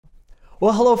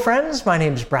Well, hello friends, my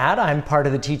name is Brad. I'm part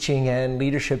of the teaching and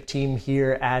leadership team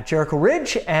here at Jericho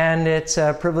Ridge, and it's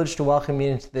a privilege to welcome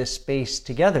you into this space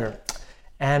together.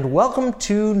 And welcome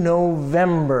to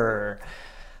November.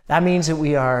 That means that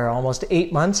we are almost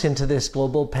 8 months into this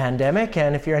global pandemic,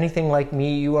 and if you're anything like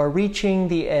me, you are reaching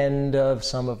the end of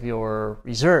some of your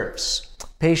reserves.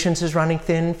 Patience is running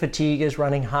thin, fatigue is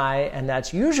running high, and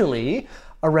that's usually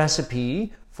a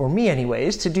recipe, for me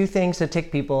anyways, to do things that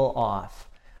tick people off,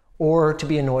 or to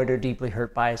be annoyed or deeply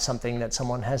hurt by something that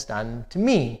someone has done to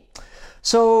me.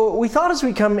 So we thought as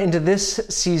we come into this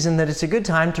season that it's a good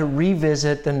time to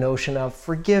revisit the notion of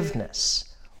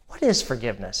forgiveness. What is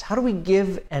forgiveness? How do we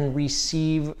give and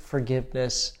receive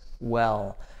forgiveness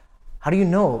well? How do you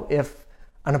know if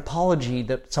an apology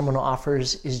that someone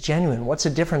offers is genuine? What's the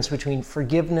difference between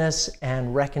forgiveness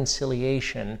and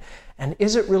reconciliation? And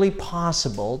is it really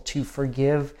possible to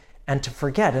forgive and to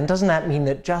forget? And doesn't that mean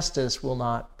that justice will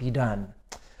not be done?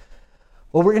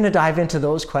 Well, we're going to dive into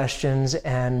those questions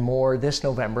and more this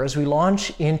November as we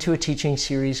launch into a teaching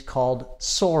series called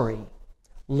Sorry,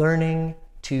 Learning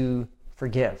to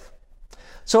Forgive.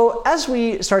 So as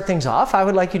we start things off, I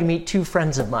would like you to meet two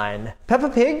friends of mine, Peppa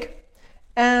Pig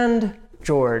and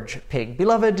George Pig,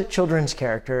 beloved children's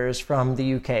characters from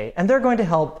the UK. And they're going to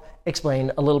help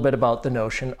explain a little bit about the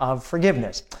notion of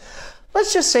forgiveness.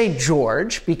 Let's just say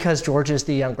George, because George is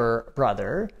the younger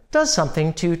brother, does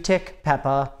something to tick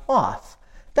Peppa off.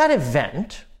 That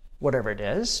event, whatever it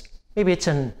is, maybe it's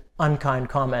an unkind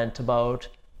comment about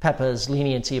Peppa's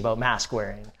leniency about mask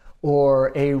wearing,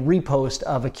 or a repost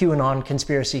of a QAnon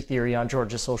conspiracy theory on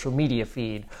George's social media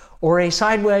feed, or a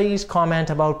sideways comment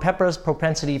about Peppa's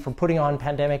propensity for putting on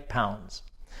pandemic pounds.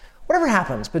 Whatever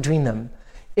happens between them,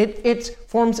 it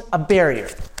forms a barrier,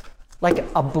 like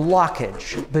a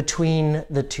blockage between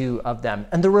the two of them.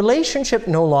 And the relationship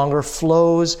no longer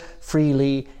flows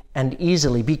freely and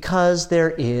easily because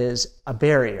there is a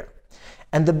barrier.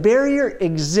 And the barrier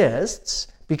exists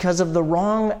because of the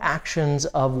wrong actions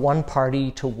of one party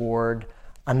toward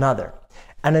another.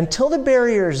 And until the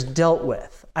barrier is dealt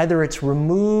with, either it's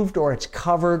removed or it's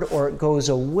covered or it goes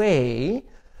away,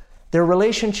 their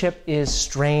relationship is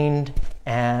strained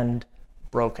and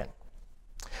broken.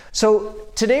 So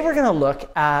today we're going to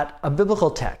look at a biblical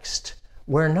text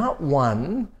where not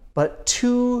one, but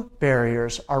two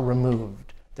barriers are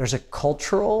removed. There's a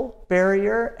cultural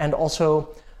barrier and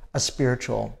also a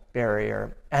spiritual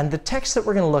barrier. And the text that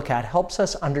we're going to look at helps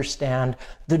us understand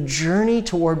the journey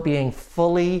toward being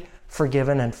fully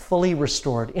forgiven and fully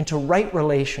restored into right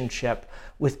relationship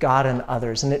with God and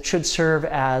others. And it should serve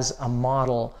as a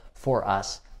model for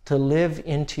us to live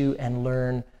into and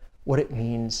learn what it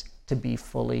means to be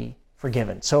fully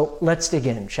forgiven. So let's dig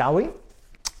in, shall we?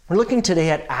 We're looking today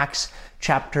at Acts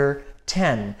chapter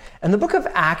 10. And the book of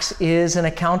Acts is an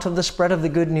account of the spread of the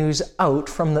good news out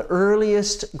from the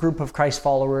earliest group of Christ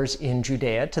followers in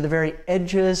Judea to the very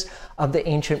edges of the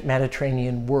ancient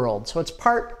Mediterranean world. So it's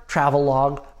part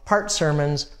travelogue, part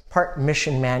sermons, part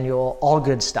mission manual, all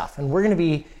good stuff. And we're going to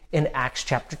be in Acts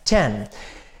chapter 10.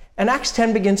 And Acts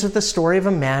 10 begins with the story of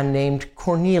a man named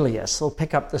Cornelius. We'll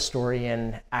pick up the story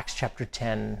in Acts chapter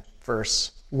 10,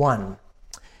 verse 1.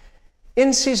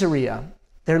 In Caesarea,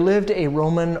 there lived a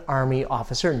Roman army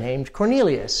officer named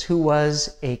Cornelius, who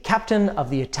was a captain of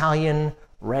the Italian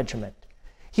regiment.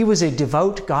 He was a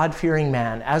devout, God-fearing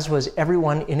man, as was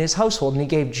everyone in his household, and he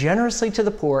gave generously to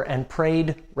the poor and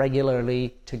prayed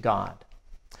regularly to God.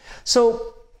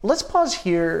 So let's pause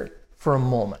here for a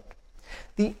moment.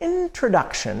 The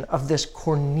introduction of this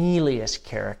Cornelius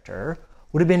character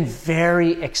would have been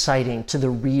very exciting to the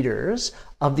readers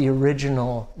of the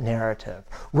original narrative.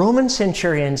 Roman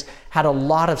centurions had a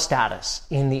lot of status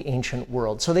in the ancient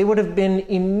world, so they would have been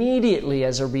immediately,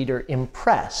 as a reader,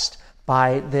 impressed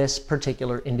by this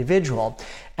particular individual.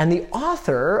 And the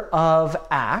author of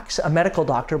Acts, a medical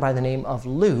doctor by the name of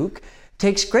Luke,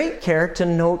 takes great care to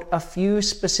note a few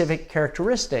specific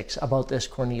characteristics about this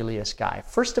Cornelius guy.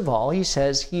 First of all, he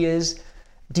says he is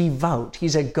devout.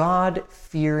 He's a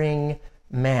God-fearing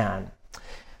man.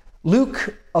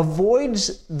 Luke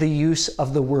avoids the use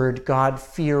of the word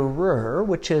God-fearer,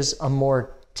 which is a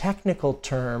more technical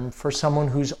term for someone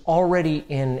who's already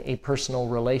in a personal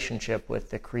relationship with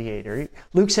the Creator.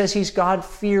 Luke says he's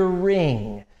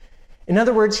God-fearing. In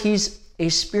other words, he's a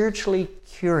spiritually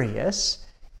curious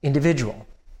individual.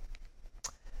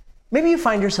 Maybe you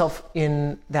find yourself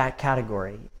in that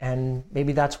category, and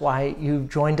maybe that's why you've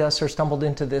joined us or stumbled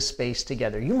into this space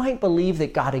together. You might believe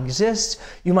that God exists.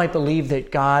 You might believe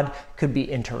that God could be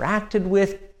interacted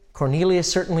with,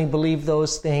 Cornelius certainly believed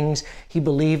those things. He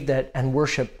believed that and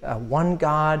worshiped one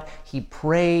God. He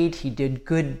prayed. He did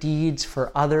good deeds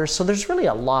for others. So there's really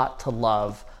a lot to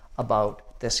love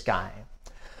about this guy.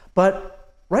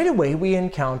 But right away we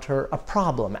encounter a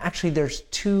problem. Actually, there's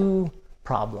two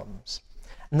problems.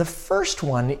 And the first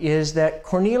one is that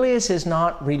Cornelius is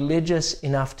not religious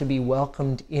enough to be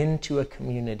welcomed into a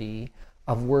community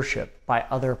of worship by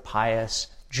other pious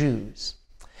Jews.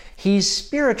 He's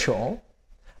spiritual,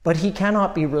 but he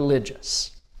cannot be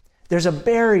religious. There's a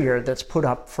barrier that's put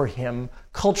up for him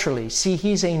culturally. See,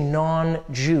 he's a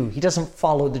non-Jew. He doesn't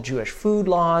follow the Jewish food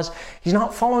laws. He's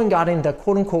not following God in the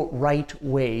quote-unquote right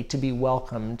way to be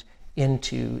welcomed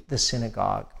into the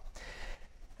synagogue.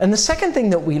 And the second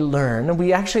thing that we learn, and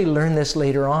we actually learn this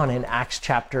later on in Acts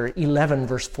chapter 11,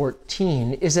 verse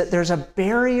 14, is that there's a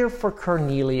barrier for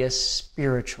Cornelius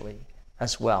spiritually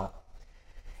as well.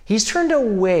 He's turned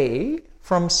away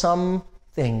from some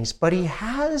things, but he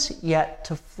has yet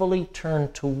to fully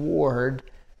turn toward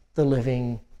the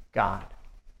living God.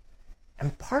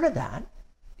 And part of that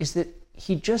is that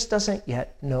he just doesn't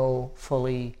yet know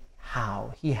fully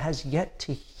how. He has yet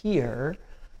to hear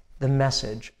the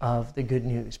message of the good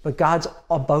news. But God's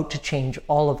about to change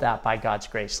all of that by God's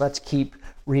grace. Let's keep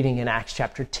reading in Acts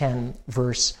chapter 10,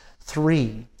 verse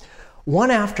 3.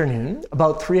 One afternoon,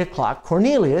 about 3 o'clock,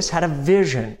 Cornelius had a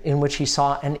vision in which he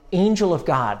saw an angel of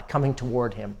God coming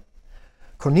toward him.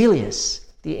 "Cornelius,"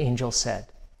 the angel said.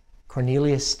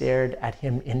 Cornelius stared at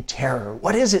him in terror.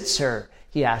 "What is it, sir?"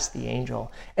 he asked the angel.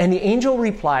 And the angel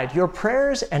replied, "Your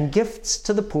prayers and gifts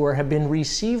to the poor have been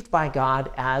received by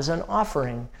God as an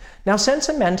offering. Now send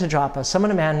some men to Joppa,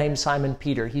 summon a man named Simon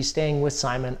Peter. He's staying with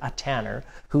Simon, a tanner,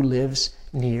 who lives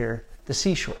near the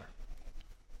seashore."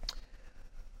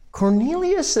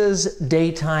 Cornelius's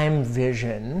daytime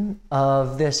vision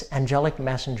of this angelic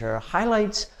messenger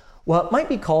highlights what might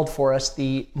be called for us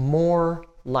the more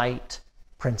light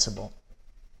principle.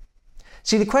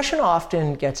 See, the question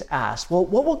often gets asked, well,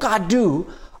 what will God do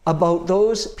about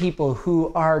those people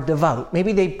who are devout?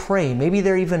 Maybe they pray, maybe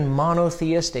they're even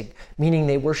monotheistic, meaning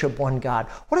they worship one God.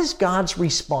 What is God's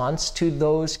response to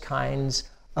those kinds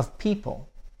of people?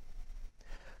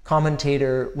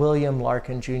 Commentator William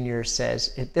Larkin Jr.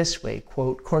 says it this way,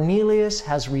 quote, "Cornelius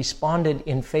has responded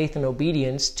in faith and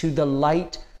obedience to the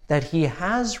light that he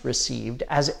has received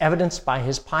as evidenced by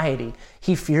his piety.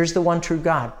 He fears the one true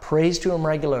God, prays to him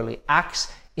regularly, acts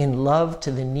in love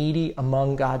to the needy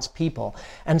among God's people.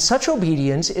 And such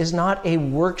obedience is not a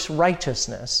works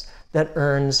righteousness that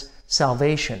earns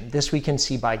salvation." This we can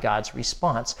see by God's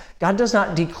response. God does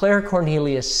not declare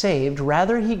Cornelius saved,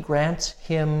 rather he grants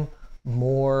him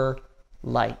more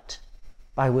light,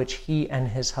 by which he and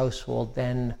his household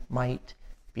then might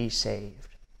be saved.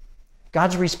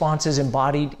 God's response is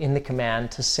embodied in the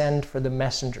command to send for the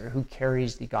messenger who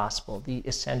carries the gospel, the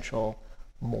essential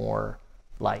more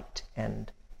light,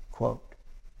 end quote.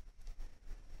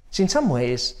 See, in some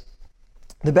ways,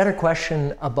 the better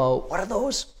question about what are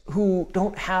those who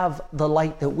don't have the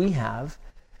light that we have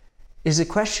is a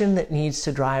question that needs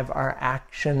to drive our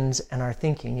actions and our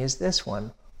thinking is this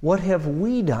one. What have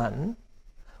we done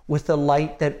with the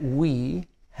light that we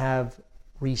have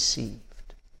received?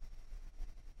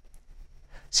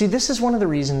 See, this is one of the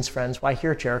reasons, friends, why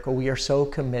here at Jericho we are so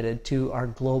committed to our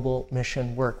global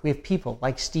mission work. We have people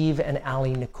like Steve and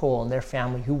Ali Nicole and their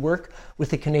family who work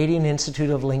with the Canadian Institute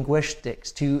of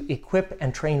Linguistics to equip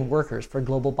and train workers for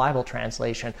global Bible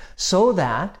translation so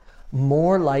that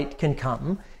more light can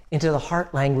come into the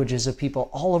heart languages of people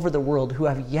all over the world who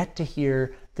have yet to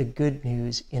hear the good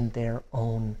news in their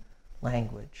own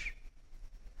language.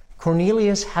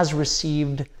 Cornelius has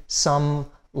received some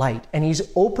light, and he's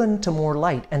open to more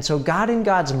light. And so God in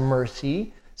God's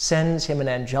mercy sends him an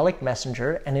angelic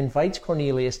messenger and invites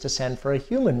Cornelius to send for a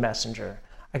human messenger,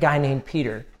 a guy named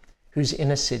Peter, who's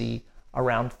in a city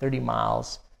around 30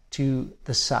 miles to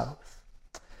the south.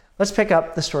 Let's pick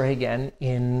up the story again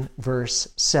in verse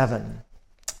 7.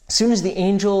 As soon as the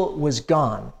angel was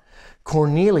gone,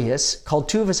 Cornelius called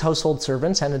 2 of his household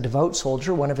servants and a devout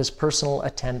soldier, one of his personal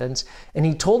attendants, and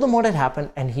he told them what had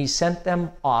happened, and he sent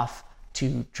them off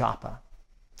to Joppa.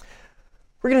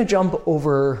 We're going to jump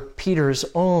over Peter's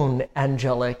own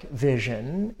angelic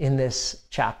vision in this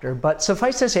chapter, but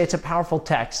suffice to say it's a powerful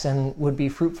text and would be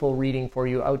fruitful reading for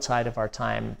you outside of our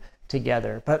time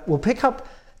together. But we'll pick up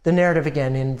the narrative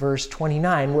again in verse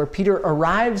 29, where Peter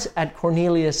arrives at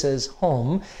Cornelius's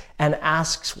home and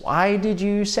asks, "Why did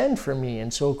you send for me?"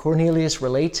 And so Cornelius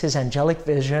relates his angelic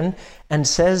vision and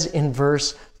says in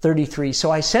verse 33,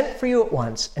 "So I sent for you at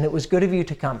once, and it was good of you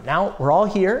to come." Now we're all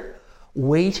here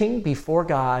waiting before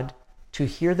God to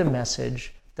hear the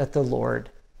message that the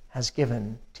Lord has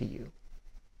given to you.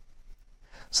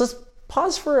 So let's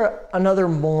pause for another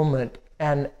moment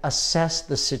and assess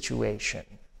the situation.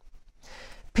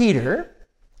 Peter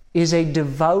is a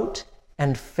devout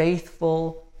and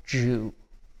faithful Jew.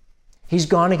 He's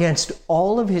gone against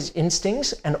all of his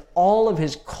instincts and all of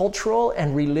his cultural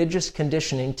and religious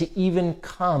conditioning to even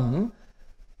come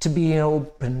to be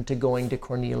open to going to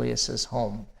Cornelius's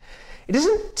home. It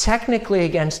isn't technically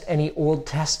against any Old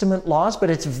Testament laws, but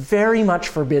it's very much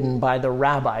forbidden by the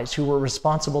rabbis who were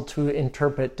responsible to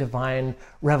interpret divine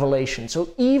revelation. So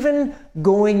even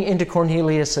going into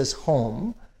Cornelius's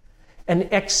home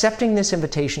and accepting this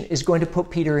invitation is going to put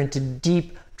Peter into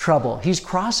deep trouble. He's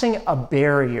crossing a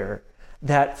barrier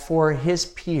that for his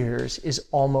peers is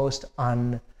almost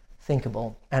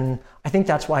unthinkable. And I think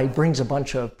that's why he brings a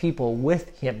bunch of people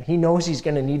with him. He knows he's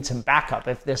going to need some backup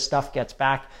if this stuff gets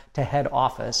back to head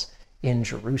office in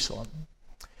Jerusalem.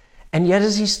 And yet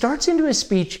as he starts into his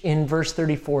speech in verse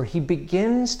 34, he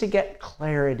begins to get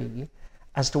clarity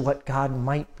as to what God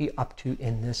might be up to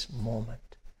in this moment.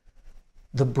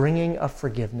 The bringing of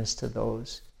forgiveness to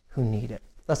those who need it.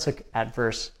 Let's look at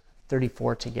verse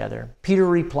 34 together. Peter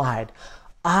replied,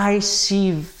 I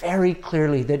see very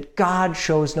clearly that God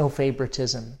shows no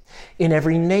favoritism. In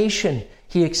every nation,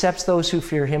 he accepts those who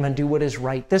fear him and do what is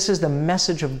right. This is the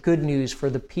message of good news for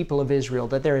the people of Israel,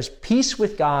 that there is peace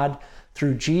with God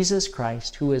through Jesus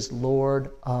Christ, who is Lord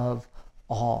of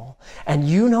all. And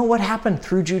you know what happened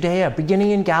through Judea,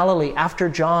 beginning in Galilee, after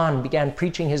John began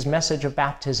preaching his message of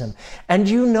baptism. And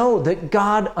you know that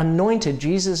God anointed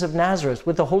Jesus of Nazareth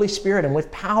with the Holy Spirit and with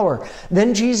power.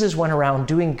 Then Jesus went around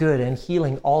doing good and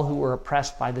healing all who were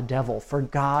oppressed by the devil, for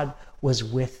God was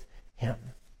with him.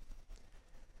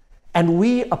 And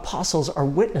we apostles are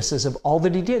witnesses of all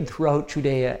that he did throughout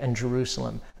Judea and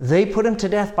Jerusalem. They put him to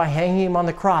death by hanging him on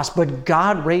the cross, but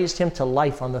God raised him to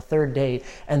life on the third day.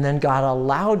 And then God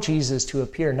allowed Jesus to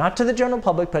appear, not to the general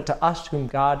public, but to us whom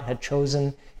God had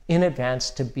chosen in advance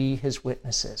to be his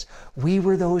witnesses. We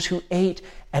were those who ate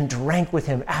and drank with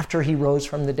him after he rose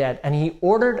from the dead. And he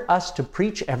ordered us to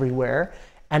preach everywhere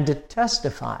and to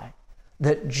testify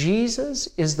that Jesus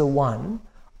is the one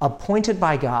appointed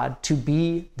by God to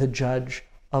be the judge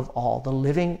of all, the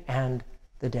living and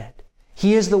the dead.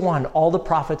 He is the one all the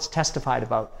prophets testified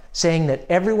about, saying that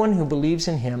everyone who believes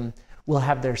in him will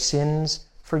have their sins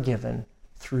forgiven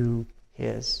through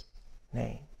his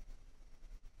name.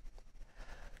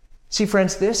 See,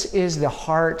 friends, this is the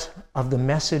heart of the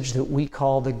message that we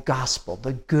call the gospel,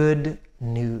 the good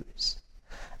news,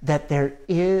 that there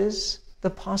is the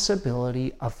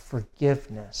possibility of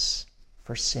forgiveness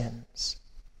for sins.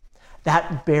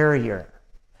 That barrier,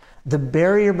 the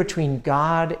barrier between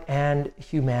God and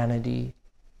humanity,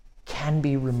 can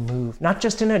be removed, not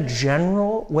just in a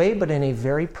general way, but in a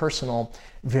very personal,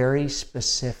 very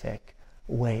specific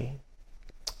way.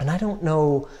 And I don't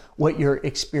know what your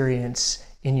experience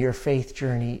in your faith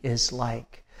journey is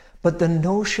like, but the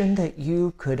notion that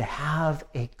you could have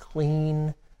a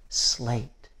clean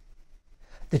slate,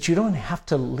 that you don't have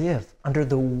to live under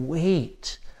the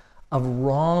weight of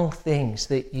wrong things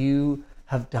that you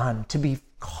have done, to be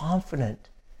confident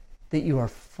that you are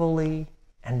fully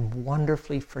and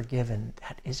wonderfully forgiven,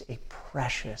 that is a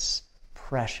precious,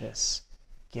 precious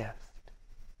gift.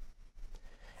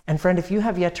 And friend, if you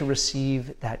have yet to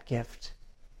receive that gift,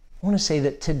 I want to say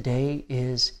that today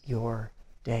is your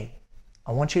day.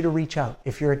 I want you to reach out.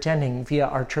 If you're attending via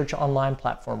our church online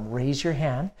platform, raise your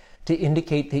hand to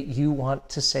indicate that you want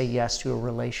to say yes to a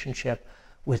relationship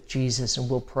with Jesus, and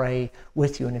we'll pray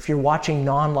with you. And if you're watching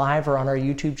non-live or on our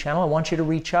YouTube channel, I want you to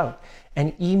reach out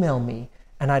and email me,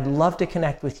 and I'd love to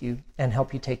connect with you and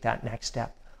help you take that next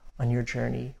step on your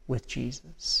journey with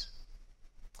Jesus.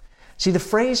 See, the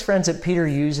phrase, friends, that Peter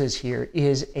uses here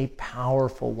is a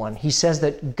powerful one. He says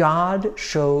that God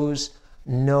shows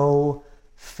no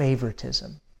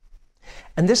favoritism.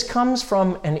 And this comes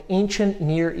from an ancient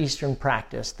Near Eastern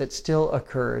practice that still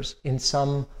occurs in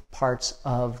some parts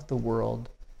of the world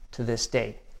to this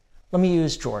day. Let me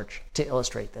use George to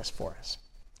illustrate this for us.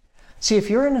 See, if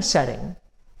you're in a setting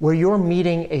where you're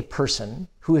meeting a person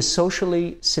who is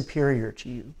socially superior to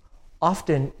you,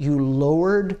 often you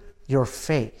lowered your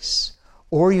face,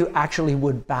 or you actually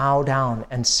would bow down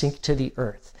and sink to the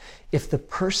earth. If the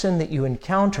person that you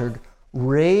encountered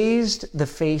raised the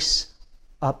face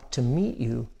up to meet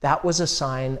you, that was a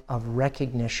sign of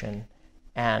recognition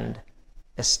and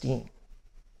esteem.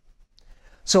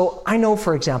 So I know,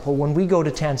 for example, when we go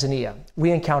to Tanzania,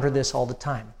 we encounter this all the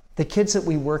time. The kids that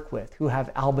we work with who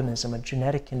have albinism, a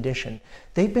genetic condition,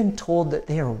 they've been told that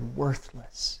they are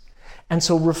worthless. And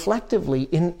so reflectively,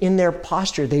 in their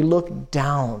posture, they look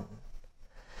down.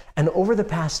 And over the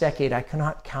past decade, I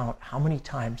cannot count how many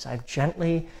times I've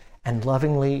gently and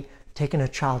lovingly taken a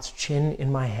child's chin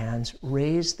in my hands,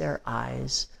 raised their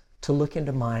eyes to look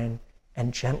into mine,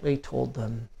 and gently told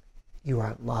them, "You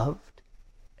are loved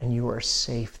and you are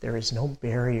safe. There is no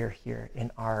barrier here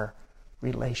in our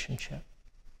relationship."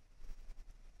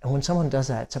 And when someone does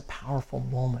that, it's a powerful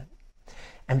moment.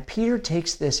 And Peter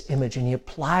takes this image and he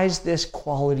applies this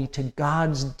quality to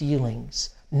God's dealings,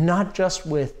 not just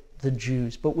with the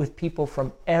Jews, but with people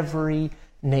from every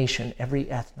nation, every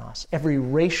ethnos, every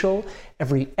racial,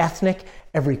 every ethnic,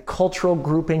 every cultural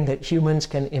grouping that humans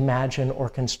can imagine or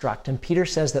construct. And Peter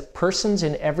says that persons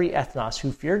in every ethnos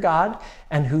who fear God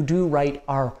and who do right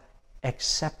are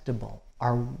acceptable,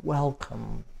 are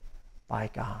welcome by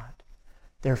God.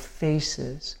 Their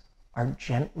faces are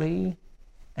gently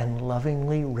and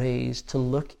lovingly raised to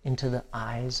look into the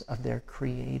eyes of their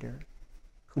Creator,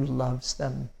 who loves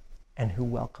them and who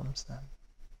welcomes them.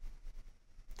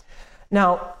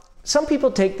 Now, some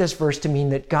people take this verse to mean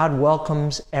that God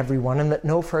welcomes everyone and that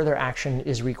no further action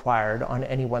is required on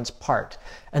anyone's part.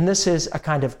 And this is a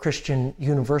kind of Christian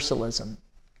universalism.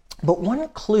 But one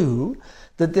clue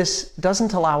that this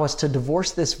doesn't allow us to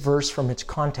divorce this verse from its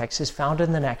context is found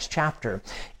in the next chapter.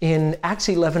 In Acts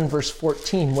 11, verse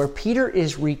 14, where Peter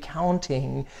is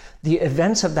recounting the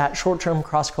events of that short-term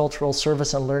cross-cultural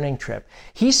service and learning trip,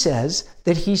 he says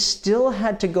that he still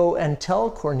had to go and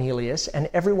tell Cornelius and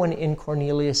everyone in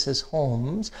Cornelius's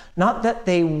homes, not that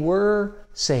they were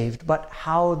saved, but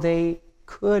how they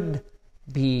could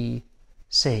be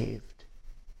saved.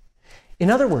 In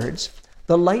other words,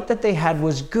 the light that they had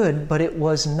was good, but it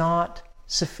was not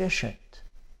sufficient.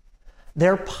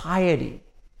 Their piety,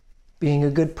 being a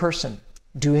good person,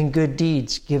 doing good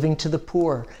deeds, giving to the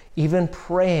poor, even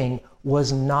praying,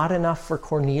 was not enough for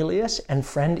Cornelius. And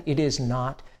friend, it is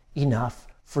not enough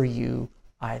for you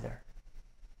either.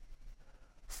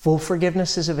 Full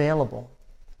forgiveness is available,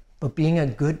 but being a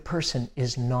good person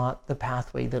is not the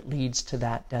pathway that leads to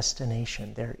that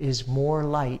destination. There is more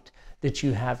light that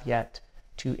you have yet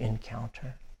to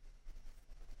encounter.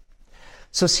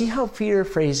 So see how Peter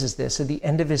phrases this at the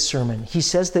end of his sermon. He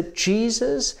says that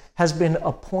Jesus has been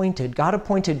appointed, God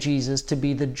appointed Jesus to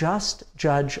be the just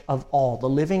judge of all, the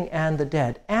living and the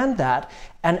dead, and that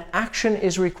an action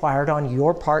is required on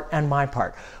your part and my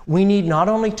part. We need not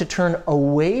only to turn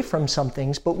away from some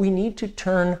things, but we need to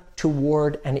turn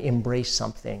toward and embrace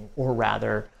something, or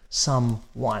rather,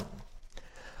 someone.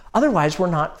 Otherwise, we're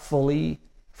not fully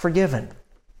forgiven.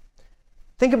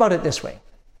 Think about it this way.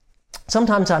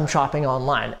 Sometimes I'm shopping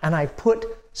online and I put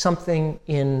something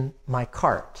in my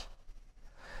cart.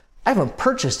 I haven't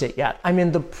purchased it yet. I'm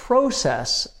in the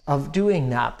process of doing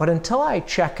that. But until I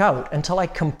check out, until I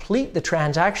complete the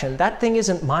transaction, that thing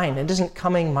isn't mine. It isn't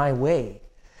coming my way.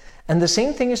 And the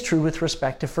same thing is true with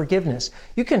respect to forgiveness.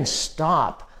 You can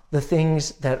stop the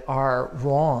things that are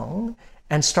wrong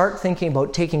and start thinking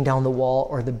about taking down the wall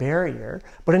or the barrier.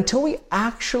 But until we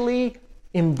actually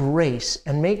embrace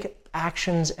and make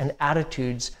actions and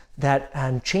attitudes that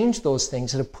change those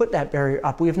things, that have put that barrier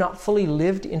up, we have not fully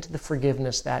lived into the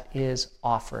forgiveness that is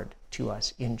offered to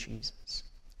us in Jesus.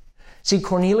 See,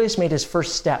 Cornelius made his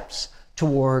first steps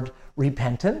toward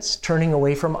repentance, turning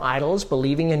away from idols,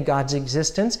 believing in God's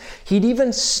existence. He'd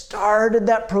even started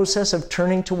that process of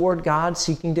turning toward God,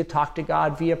 seeking to talk to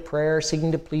God via prayer,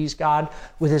 seeking to please God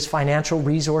with his financial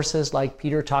resources, like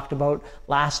Peter talked about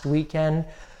last weekend.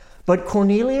 But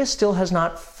Cornelius still has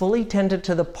not fully tended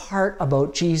to the part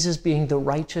about Jesus being the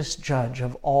righteous judge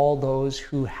of all those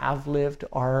who have lived,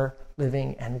 are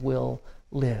living, and will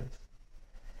live.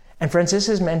 And friends, this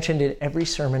is mentioned in every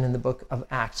sermon in the book of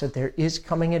Acts, that there is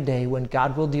coming a day when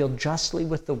God will deal justly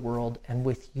with the world and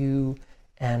with you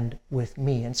and with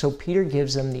me. And so Peter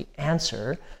gives them the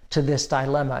answer to this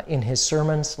dilemma in his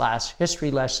sermon / history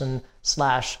lesson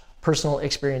 / personal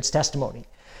experience testimony.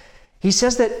 He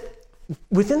says that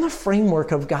within the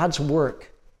framework of God's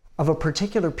work of a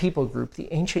particular people group, the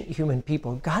ancient human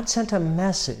people, God sent a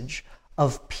message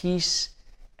of peace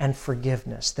and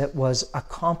forgiveness that was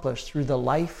accomplished through the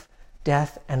life,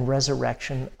 death, and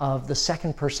resurrection of the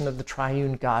second person of the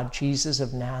triune God, Jesus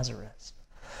of Nazareth.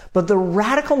 But the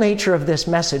radical nature of this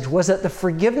message was that the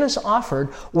forgiveness offered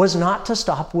was not to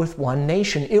stop with one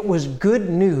nation. It was good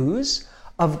news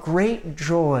of great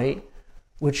joy,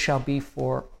 which shall be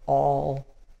for all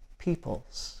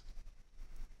peoples.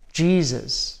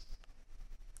 Jesus,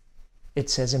 it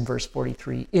says in verse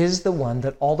 43, is the one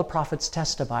that all the prophets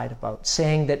testified about,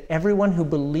 saying that everyone who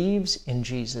believes in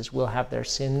Jesus will have their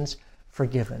sins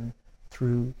forgiven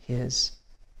through his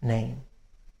name.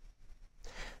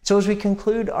 So as we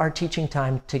conclude our teaching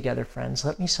time together, friends,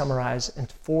 let me summarize in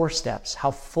 4 steps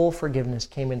how full forgiveness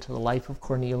came into the life of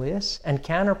Cornelius and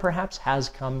can or perhaps has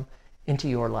come into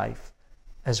your life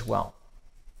as well.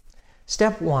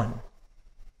 Step 1,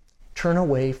 turn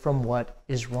away from what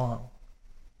is wrong.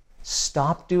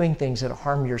 Stop doing things that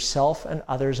harm yourself and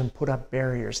others and put up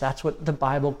barriers. That's what the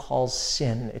Bible calls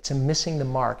sin. It's a missing the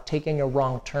mark, taking a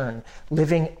wrong turn,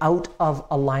 living out of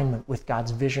alignment with God's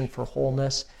vision for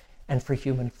wholeness and for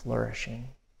human flourishing.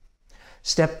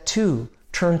 Step 2,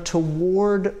 turn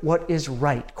toward what is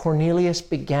right. Cornelius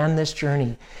began this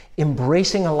journey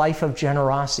embracing a life of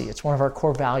generosity. It's one of our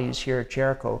core values here at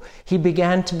Jericho. He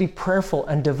began to be prayerful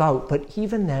and devout, but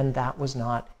even then that was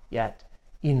not yet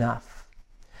enough.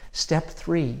 Step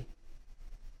 3,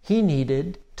 he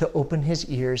needed to open his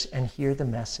ears and hear the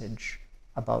message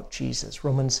about Jesus.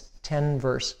 Romans 10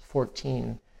 verse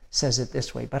 14 says it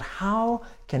this way, but how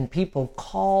can people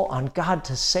call on God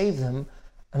to save them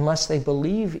unless they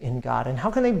believe in God? And how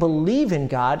can they believe in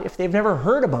God if they've never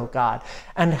heard about God?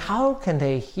 And how can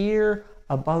they hear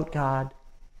about God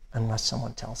unless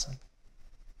someone tells them?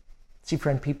 See,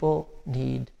 friend, people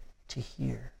need to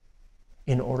hear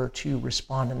in order to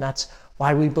respond. And that's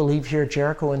why we believe here at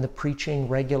Jericho in the preaching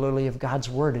regularly of God's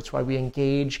word. It's why we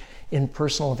engage in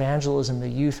personal evangelism. The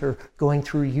youth are going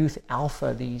through Youth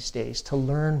Alpha these days to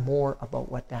learn more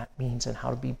about what that means and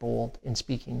how to be bold in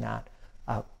speaking that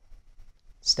out.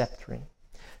 Step 3.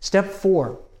 Step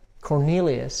 4,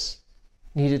 Cornelius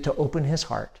needed to open his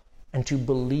heart and to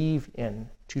believe in,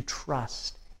 to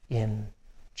trust in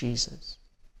Jesus.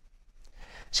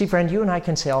 See, friend, you and I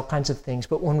can say all kinds of things,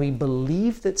 but when we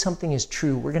believe that something is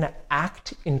true, we're going to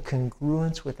act in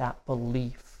congruence with that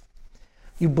belief.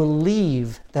 You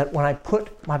believe that when I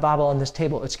put my Bible on this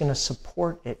table, it's going to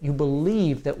support it. You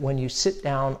believe that when you sit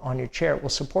down on your chair, it will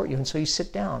support you, and so you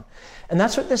sit down. And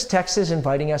that's what this text is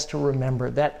inviting us to remember,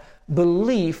 that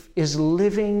belief is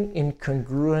living in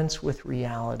congruence with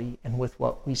reality and with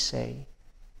what we say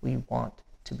we want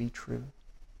to be true.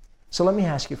 So let me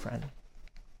ask you, friend,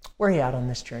 where are you at on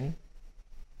this journey?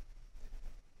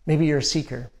 Maybe you're a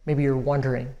seeker. Maybe you're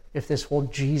wondering if this whole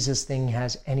Jesus thing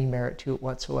has any merit to it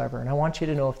whatsoever. And I want you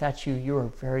to know, if that's you, you are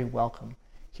very welcome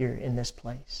here in this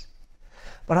place.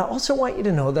 But I also want you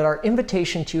to know that our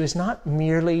invitation to you is not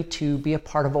merely to be a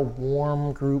part of a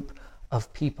warm group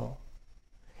of people.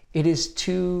 It is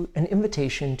an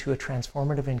invitation to a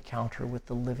transformative encounter with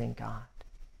the living God.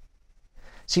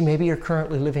 See, maybe you're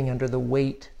currently living under the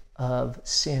weight of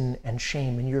sin and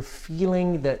shame, and you're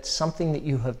feeling that something that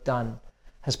you have done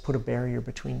has put a barrier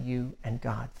between you and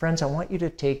God. Friends, I want you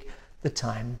to take the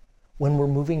time when we're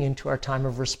moving into our time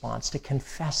of response to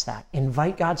confess that.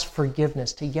 Invite God's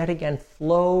forgiveness to yet again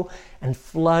flow and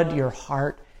flood your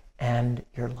heart and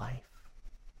your life.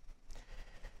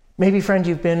 Maybe, friend,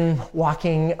 you've been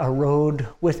walking a road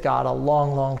with God a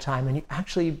long, long time, and you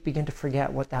actually begin to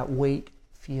forget what that weight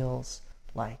feels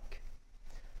like.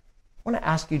 I want to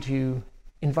ask you to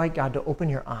invite God to open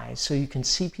your eyes so you can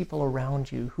see people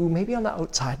around you who maybe on the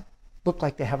outside look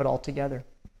like they have it all together,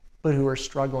 but who are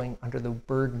struggling under the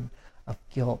burden of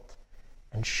guilt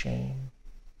and shame.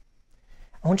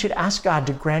 I want you to ask God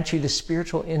to grant you the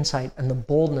spiritual insight and the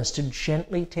boldness to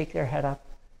gently take their head up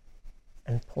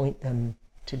and point them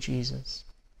to Jesus.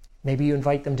 Maybe you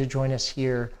invite them to join us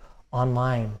here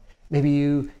online. Maybe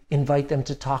you invite them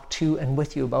to talk to and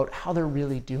with you about how they're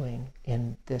really doing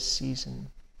in this season.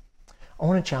 I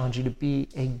want to challenge you to be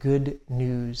a good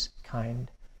news kind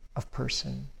of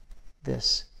person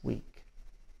this week.